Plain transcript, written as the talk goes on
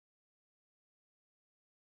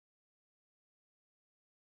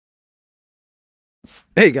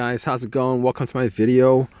Hey guys, how's it going? Welcome to my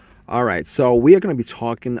video. All right, so we are going to be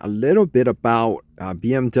talking a little bit about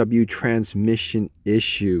BMW transmission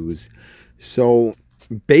issues. So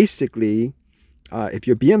basically, if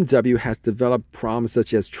your BMW has developed problems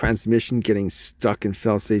such as transmission getting stuck in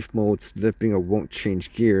fail-safe mode, slipping, or won't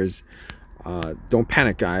change gears, don't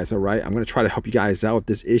panic, guys. All right, I'm going to try to help you guys out with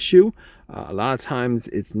this issue. A lot of times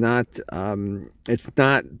it's not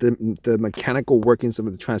the mechanical workings of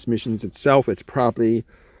the transmissions itself. It's probably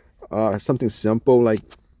something simple like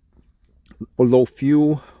a low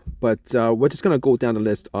fuel, but we're just gonna go down the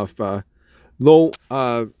list of low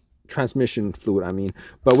transmission fluid.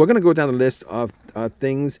 But we're gonna go down the list of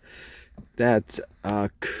things that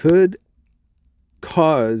could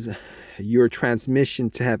cause your transmission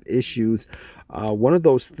to have issues. One of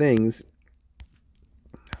those things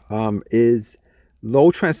is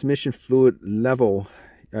low transmission fluid level.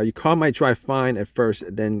 Your car might drive fine at first,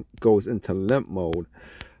 then goes into limp mode.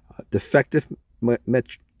 Defective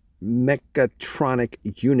mechatronic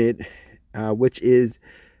unit, which is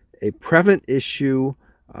a prevalent issue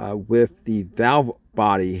with the valve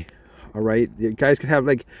body. All right, you guys could have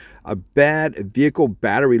like a bad vehicle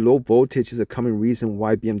battery. Low voltage is a common reason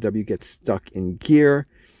why BMW gets stuck in gear.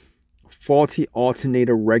 Faulty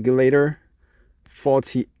alternator regulator,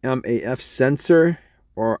 faulty MAF sensor,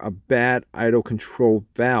 or a bad idle control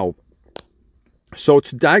valve. So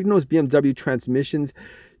to diagnose BMW transmissions,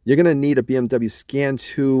 you're going to need a BMW scan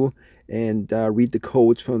tool and read the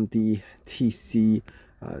codes from the TC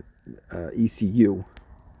ECU.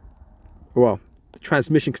 Well, the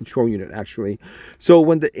transmission control unit, actually. So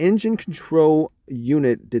when the engine control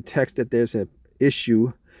unit detects that there's an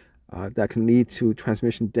issue that can lead to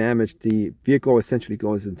transmission damage, the vehicle essentially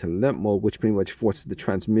goes into limp mode, which pretty much forces the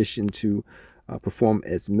transmission to perform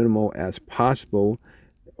as minimal as possible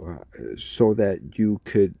so that you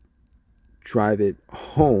could drive it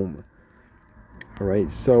home. All right,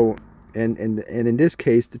 so and in this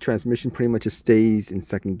case the transmission pretty much just stays in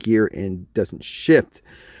second gear and doesn't shift.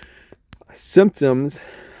 Symptoms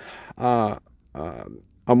uh, uh,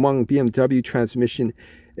 among BMW transmission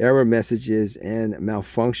error messages and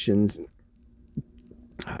malfunctions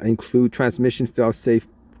include transmission fail-safe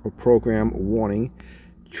program warning,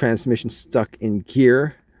 transmission stuck in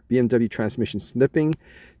gear, BMW transmission slipping,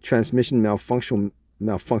 transmission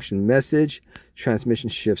malfunction message, transmission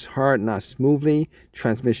shifts hard, not smoothly,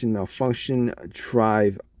 transmission malfunction,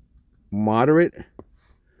 drive moderate,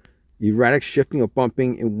 erratic shifting or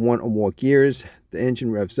bumping in one or more gears, the engine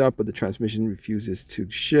revs up but the transmission refuses to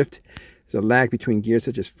shift. There's a lag between gears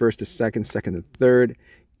such as first to second, second to third,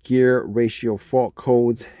 gear ratio fault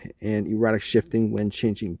codes, and erratic shifting when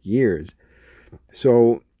changing gears.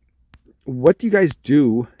 So what do you guys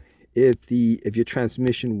do if your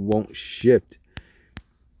transmission won't shift?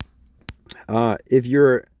 If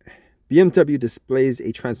your BMW displays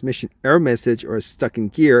a transmission error message or is stuck in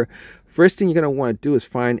gear, first thing you're going to want to do is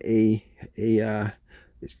find a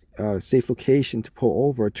safe location to pull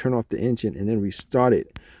over, turn off the engine, and then restart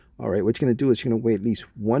it. All right, what you're going to do is you're going to wait at least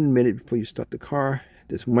 1 minute before you start the car.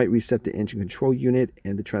 This might reset the engine control unit,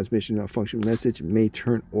 and the transmission malfunction message may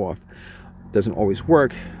turn off. Doesn't always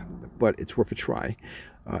work, but it's worth a try.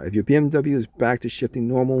 If your BMW is back to shifting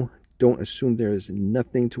normal, don't assume there is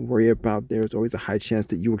nothing to worry about. There's always a high chance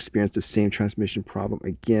that you experience the same transmission problem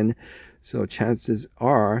again. So chances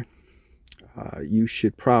are you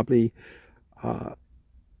should probably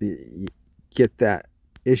get that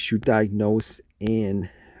issue diagnosed and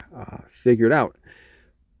figured out.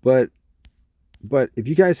 But if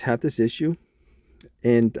you guys have this issue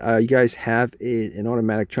and you guys have an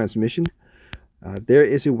automatic transmission, there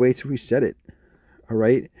is a way to reset it. All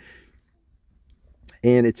right,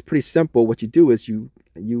 and it's pretty simple. What you do is you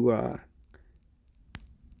want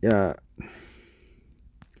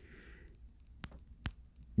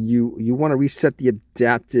to reset the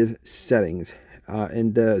adaptive settings,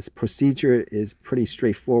 and the procedure is pretty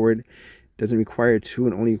straightforward. Doesn't require two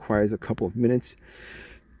and only requires a couple of minutes.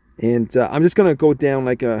 And I'm just gonna go down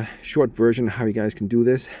like a short version of how you guys can do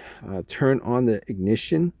this. Turn on the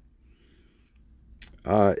ignition.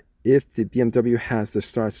 If the BMW has the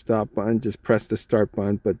start stop button, just press the start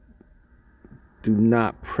button, but do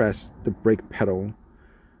not press the brake pedal.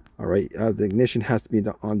 All right, the ignition has to be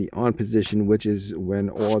on the on position, which is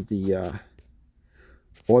when all the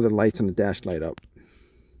lights on the dash light up.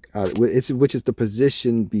 Which is the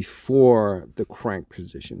position before the crank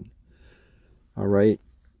position. All right,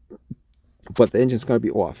 but the engine's going to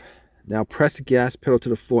be off. Now press the gas pedal to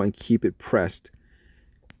the floor and keep it pressed.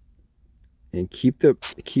 And keep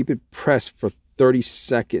it pressed for 30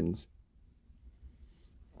 seconds.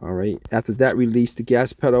 All right, after that, release the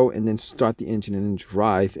gas pedal and then start the engine and then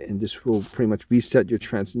drive, and this will pretty much reset your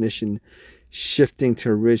transmission, shifting to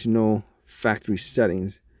original factory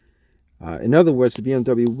settings. In other words, the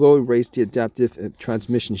BMW will erase the adaptive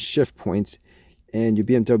transmission shift points, and your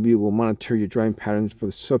BMW will monitor your driving patterns for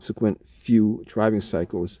the subsequent few driving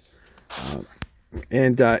cycles.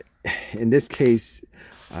 And in this case,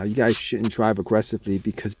 you guys shouldn't drive aggressively,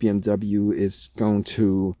 because BMW is going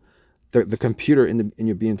to, the computer in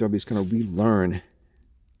your BMW is going to relearn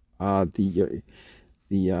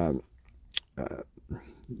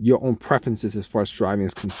your own preferences as far as driving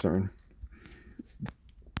is concerned.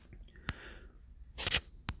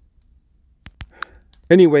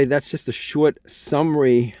 Anyway, that's just a short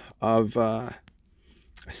summary of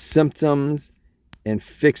symptoms and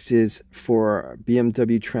fixes for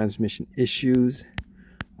BMW transmission issues.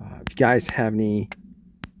 If you guys have any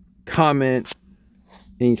comment,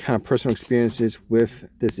 any kind of personal experiences with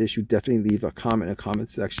this issue, definitely leave a comment in the comment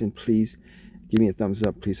section. Please give me a thumbs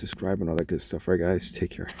up. Please subscribe and all that good stuff. All right, guys,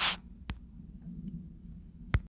 take care.